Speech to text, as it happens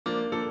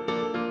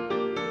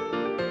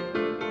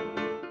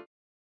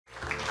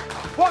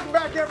Welcome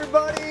back,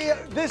 everybody.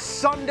 This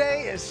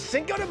Sunday is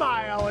Cinco de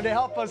Mayo, and to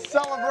help us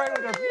celebrate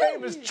with our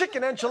famous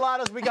chicken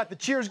enchiladas, we got the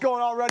cheers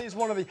going already. As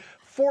one of the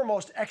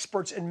foremost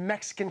experts in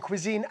Mexican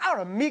cuisine, our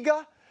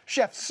amiga,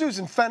 Chef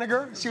Susan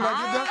Feniger. See what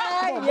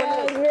I did there?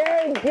 Yes,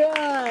 very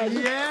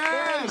good.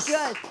 Yes.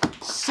 Very good.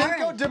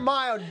 Cinco de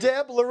Mayo.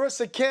 Deb,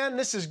 Larissa, Ken,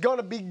 this is going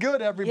to be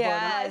good, everybody.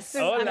 Yes.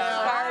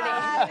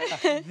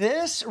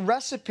 This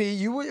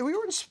recipe, we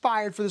were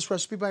inspired for this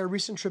recipe by a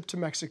recent trip to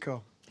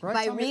Mexico, right?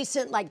 By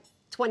recent, like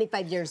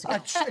 25 years ago. A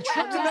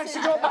trip to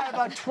Mexico by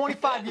about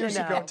 25 years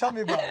ago. Tell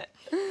me about it.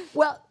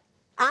 Well,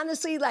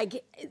 honestly,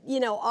 like, you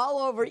know, all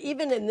over,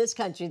 even in this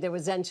country, there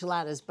was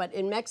enchiladas, but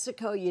in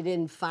Mexico, you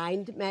didn't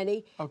find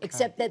many,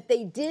 except that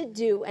they did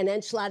do an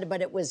enchilada,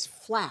 but it was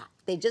flat.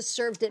 They just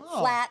served it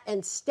flat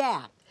and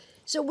stacked.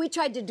 So we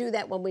tried to do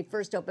that when we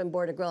first opened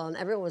Border Grill, and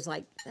everyone was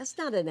like, that's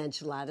not an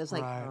enchilada. It's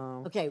like,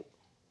 okay,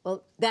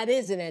 well, that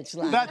is an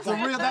enchilada. That's a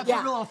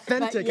real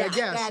authentic, I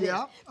guess.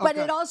 Yeah. But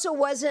it also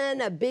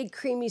wasn't a big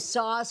creamy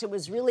sauce. It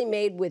was really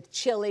made with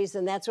chilies,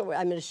 and that's what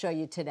I'm going to show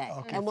you today.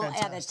 Okay, and we'll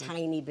fantastic. add a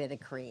tiny bit of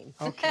cream.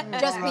 Okay.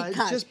 Just All right.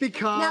 because. Just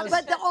because. Now,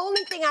 but the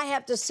only thing I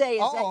have to say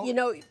is that, you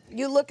know,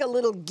 you look a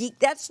little geek.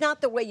 That's not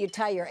the way you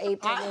tie your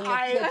apron in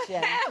the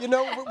kitchen. You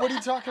know, what are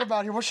you talking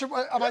about here? Am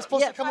I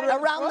supposed to come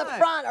around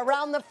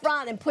the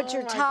front, and put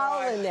your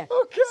towel in there.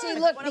 Okay. See,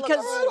 look,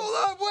 because...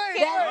 Hold on,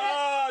 wait.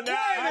 Oh,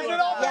 nice. It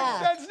all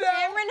makes sense now.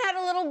 Cameron had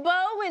a little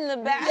bow in the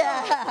back.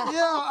 Yeah,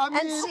 I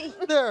mean,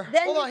 there.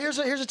 Hold on, here's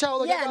a towel.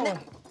 Look at that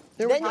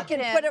one. Then you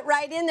can put it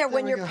right in there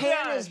when your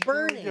pan is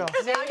burning. There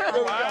we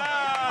go.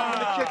 I'm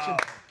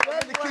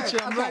in the kitchen.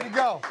 I'm ready to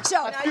go.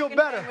 So I feel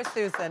better. With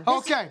Susan.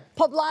 Okay.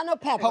 Poblano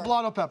pepper.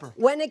 Poblano pepper.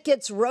 When it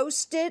gets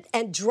roasted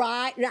and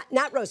dry,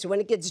 not roasted, when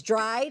it gets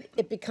dried,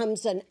 it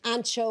becomes an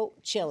ancho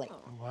chili.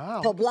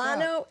 Wow.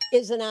 Poblano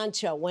is an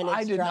ancho when it's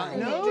dry. I did not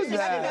know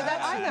that. I didn't know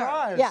that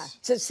either. Yeah,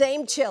 it's the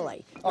same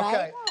chili,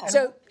 right? Okay.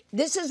 So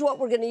this is what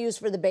we're going to use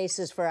for the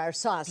basis for our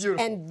sauce.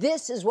 Beautiful. And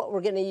this is what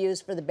we're going to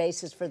use for the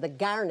basis for the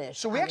garnish.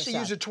 So we actually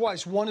use it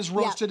twice. One is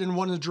roasted and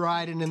one is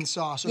dried and in the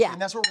sauce. Okay,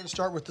 and that's what we're going to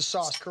start with, the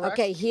sauce, correct?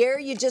 Okay, here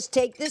you just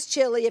take this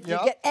chili. If you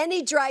get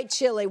any dried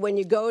chili, when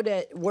you go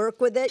to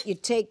work with it, you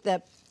take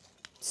the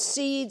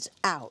seeds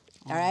out,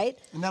 all right?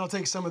 And that'll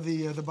take some of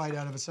the bite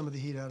out of it, some of the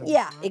heat out of it.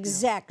 Yeah, right?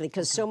 exactly,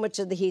 because so much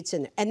of the heat's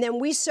in there. And then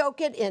we soak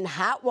it in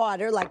hot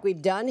water like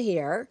we've done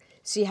here.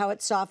 See how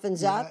it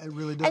softens up? Yeah, it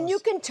really does. And you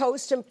can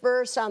toast them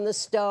first on the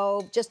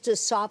stove just to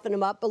soften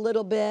them up a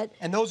little bit.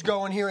 And those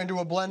go in here into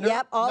a blender?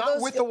 Yep, all Not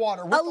those with the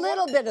water. A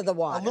little bit of the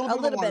water. A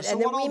little bit. So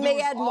and then we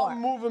may add more. I'll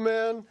move them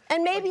in.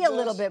 And maybe a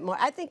little bit more.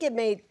 I think it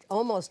may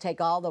almost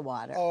take all the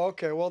water. Oh,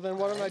 okay. Well, then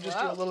why don't I just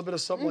do a little bit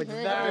of something like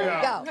that? There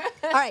you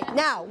go. All right,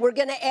 now we're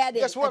going to add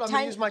in Guess what? I'm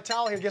going to use my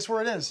towel here. Guess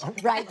where it is?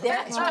 Right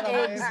there.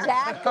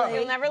 Exactly.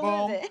 You'll never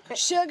lose it.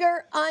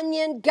 Sugar,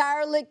 onion,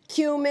 garlic,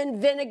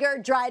 cumin, vinegar,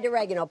 dried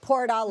oregano.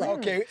 Pour it all in.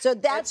 Okay. So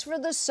that's for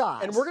the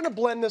sauce. And we're going to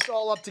blend this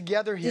all up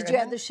together here. Did you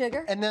add the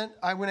sugar? And then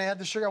I'm going to add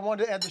the sugar. I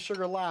wanted to add the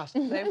sugar last.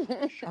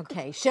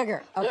 Okay,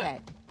 sugar. Okay.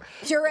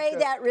 Puree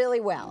that really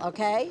well,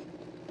 okay?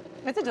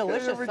 It's a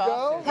delicious There we sauce.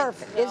 go.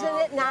 Perfect. Isn't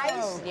it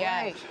nice?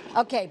 Yeah.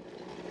 Okay.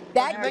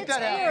 That Make gets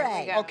that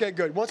happen. pureed. Okay,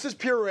 good. Once it's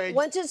pureed.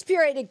 Once it's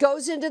pureed, it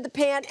goes into the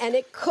pan and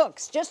it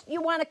cooks. Just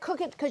you want to cook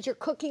it because you're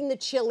cooking the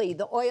chili,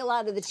 the oil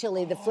out of the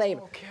chili, the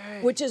flavor,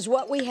 which is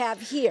what we have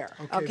here.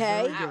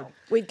 Okay, very good.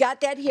 We've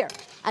got that here.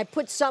 I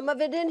put some of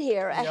it in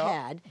here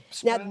ahead.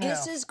 Now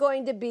this is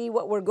going to be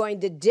what we're going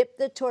to dip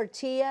the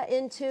tortilla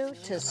into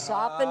to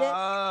soften it.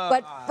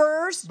 But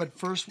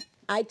first,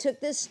 I took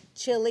this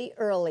chili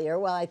earlier.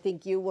 Well, I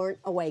think you weren't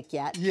awake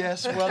yet.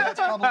 Yes, well, that's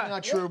probably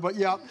not true, but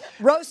yeah.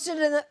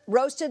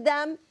 Roasted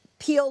them,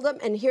 peeled them,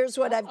 and here's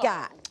what I've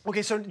got.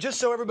 Okay, so just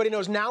so everybody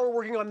knows, now we're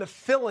working on the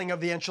filling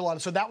of the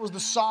enchilada. So that was the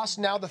sauce,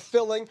 now the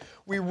filling.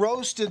 We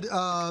roasted these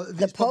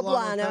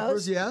poblano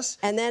peppers, yes.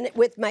 And then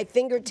with my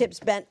fingertips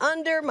bent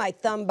under, my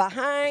thumb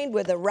behind,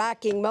 with a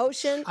rocking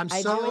motion. I'm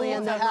I so do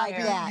land them like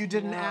happy that. you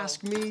didn't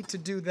ask me to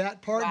do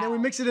that part. And then we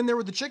mix it in there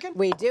with the chicken?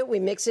 We do. We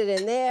mix it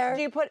in there.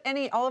 Do you put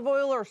any olive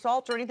oil or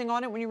salt or anything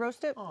on it when you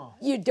roast it?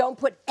 You don't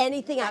put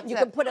anything on. You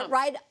can put it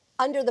right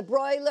under the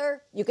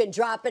broiler. You can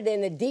drop it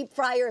in a deep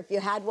fryer if you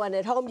had one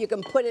at home. You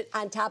can put it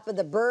on top of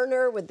the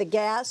burner with the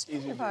gas.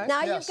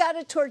 Now you've got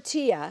a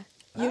tortilla.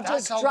 You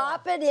just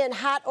drop it in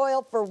hot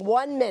oil for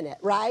 1 minute,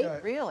 right? Okay.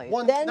 Really?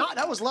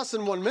 That was less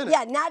than 1 minute.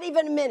 Yeah, not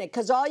even a minute,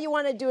 because all you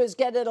want to do is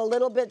get it a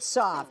little bit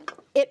soft.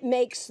 It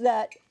makes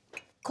the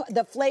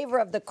flavor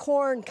of the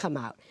corn come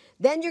out.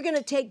 Then you're going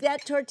to take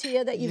that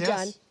tortilla that you've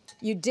done.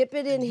 You dip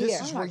it in here.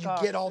 This is where you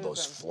get all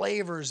those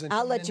flavors. And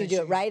I'll let you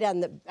do it right on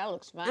the... That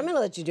looks fun. I'm going to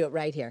let you do it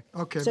right here.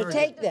 Okay, so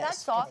take Does that this.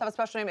 sauce have a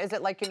special name? Is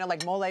it like, you know,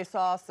 like mole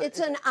sauce?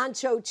 It's an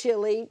ancho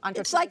chili.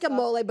 It's like a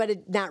mole,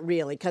 but not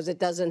really, because it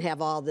doesn't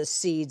have all the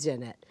seeds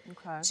in it.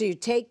 Okay. So you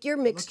take your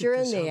mixture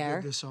in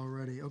there. This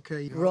already.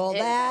 Okay. Roll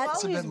that.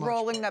 While he's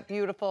rolling that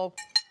beautiful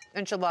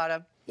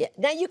enchilada. Yeah.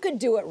 Now you could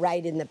do it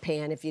right in the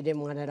pan if you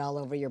didn't want it all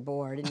over your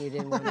board and you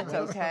didn't want it. It's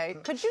okay.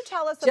 Could you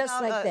tell us Just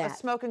about like a that.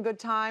 smoking good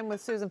time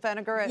with Susan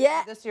Feniger Yeah.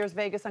 at this year's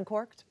Vegas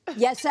Uncorked?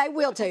 Yes, I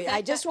will tell you.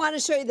 I just want to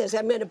show you this.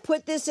 I'm going to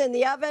put this in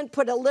the oven,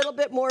 put a little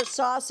bit more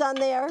sauce on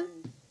there.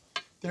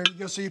 There you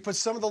go. So you put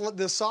some of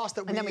the sauce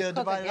that we, then we cook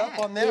divided again. up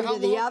on there. Into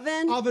the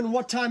oven. Oven,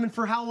 what time and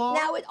for how long?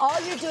 Now, all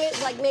you're doing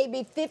is like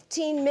maybe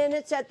 15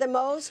 minutes at the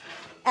most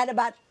at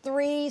about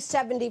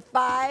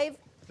 375.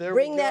 There we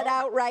Bring that go.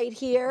 out right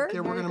here. Okay,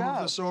 we're going to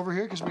move this over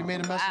here because we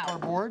made a mess of our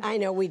board. I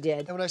know we did.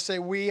 And when I say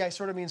we, I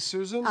sort of mean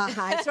Susan.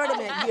 I sort of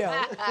meant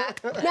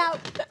you. Now,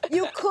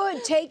 you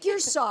could take your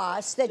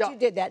sauce that you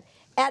did that,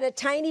 add a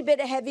tiny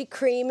bit of heavy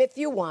cream if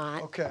you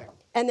want. Okay.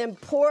 And then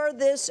pour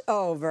this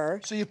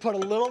over. So you put a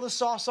little of the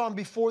sauce on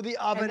before the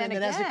oven, and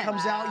then as it again.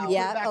 comes out, you put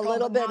Yeah, it back a on.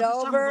 little But now bit this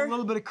time with over. a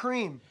little bit of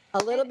cream.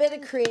 A little bit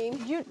of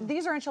cream.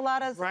 These are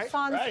enchiladas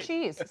sans right.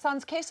 cheese,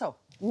 sans queso.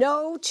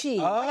 No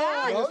cheese. Oh,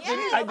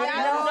 yes. I didn't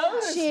No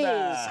notice cheese.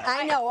 that.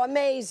 I know,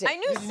 amazing. I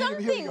knew Here we go,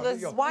 something here we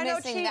was go. Why no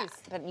missing cheese? that,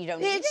 but you don't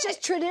need It's it.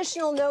 just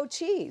traditional no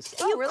cheese.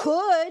 Oh, you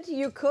really?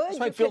 you could. This You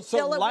might feel could so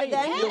fill it light. with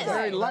It feels anything.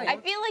 very light. I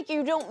feel like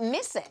you don't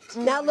miss it.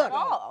 Now look, At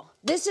all.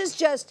 this is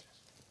just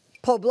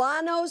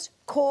Poblano's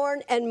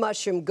corn and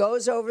mushroom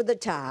goes over the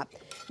top.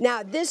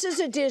 Now, this is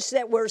a dish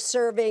that we're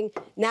serving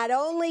not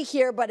only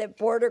here, but at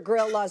Border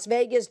Grill Las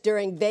Vegas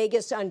during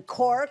Vegas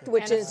Uncorked,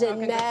 which And a is in smoking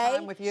good May.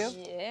 time with you?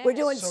 We're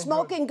doing So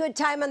smoking good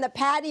time on the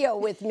patio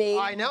with me.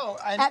 I know.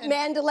 At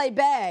Mandalay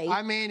Bay.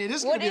 I mean, it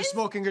is going to be a is-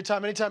 smoking good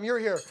time anytime you're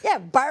here. Yeah,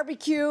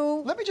 barbecue.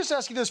 Let me just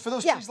ask you this: for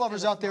those Yeah. cheese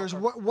lovers out there, is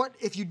what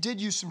if you did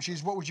use some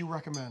cheese? What would you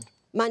recommend?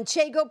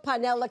 Manchego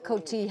panela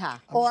cotija.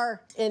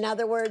 Or, in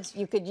other words,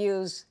 you could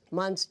use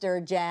Munster,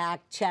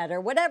 Jack,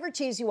 cheddar, whatever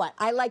cheese you want.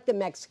 I like the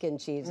Mexican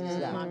cheeses,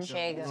 though.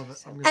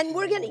 Manchego. And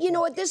we're gonna, you know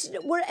what?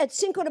 We're at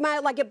Cinco de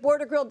Mayo, like at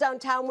Border Grill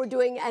downtown. We're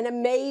doing an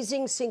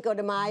amazing Cinco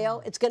de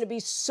Mayo. It's gonna be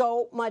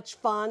so much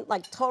fun,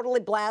 like totally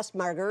blast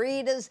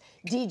margaritas,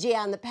 DJ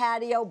on the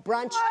patio,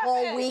 brunch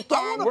whole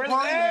weekend. We're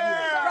there.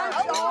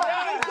 Brunch all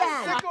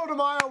weekend. Cinco de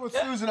Mayo with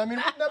Susan. I mean,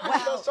 wouldn't that be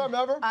the best time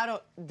ever? I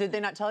don't. Did they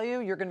not tell you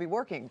you're going to be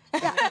working?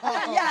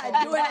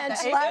 Yeah, doing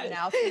Apron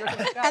now, enchiladas. so you're gonna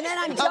go. And then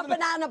I'm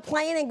jumping on a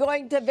plane and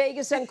going to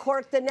Vegas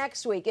Uncorked the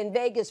next week in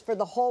Vegas for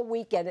the whole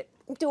weekend.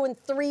 I'm doing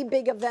 3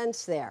 big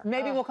events there.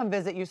 Maybe we'll come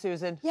visit you,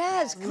 Susan.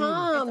 Yes,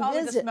 come It's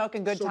always a visit.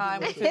 smoking good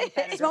time with Susan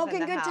Feniger's Smoking in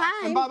the good house.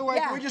 time. And by the way,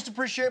 yeah. can we just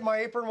appreciate my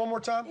apron one more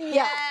time?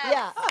 Yeah,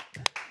 yeah.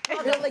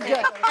 Really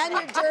good. And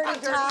your dirty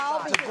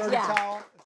towel. It's a because- dirty yeah. towel.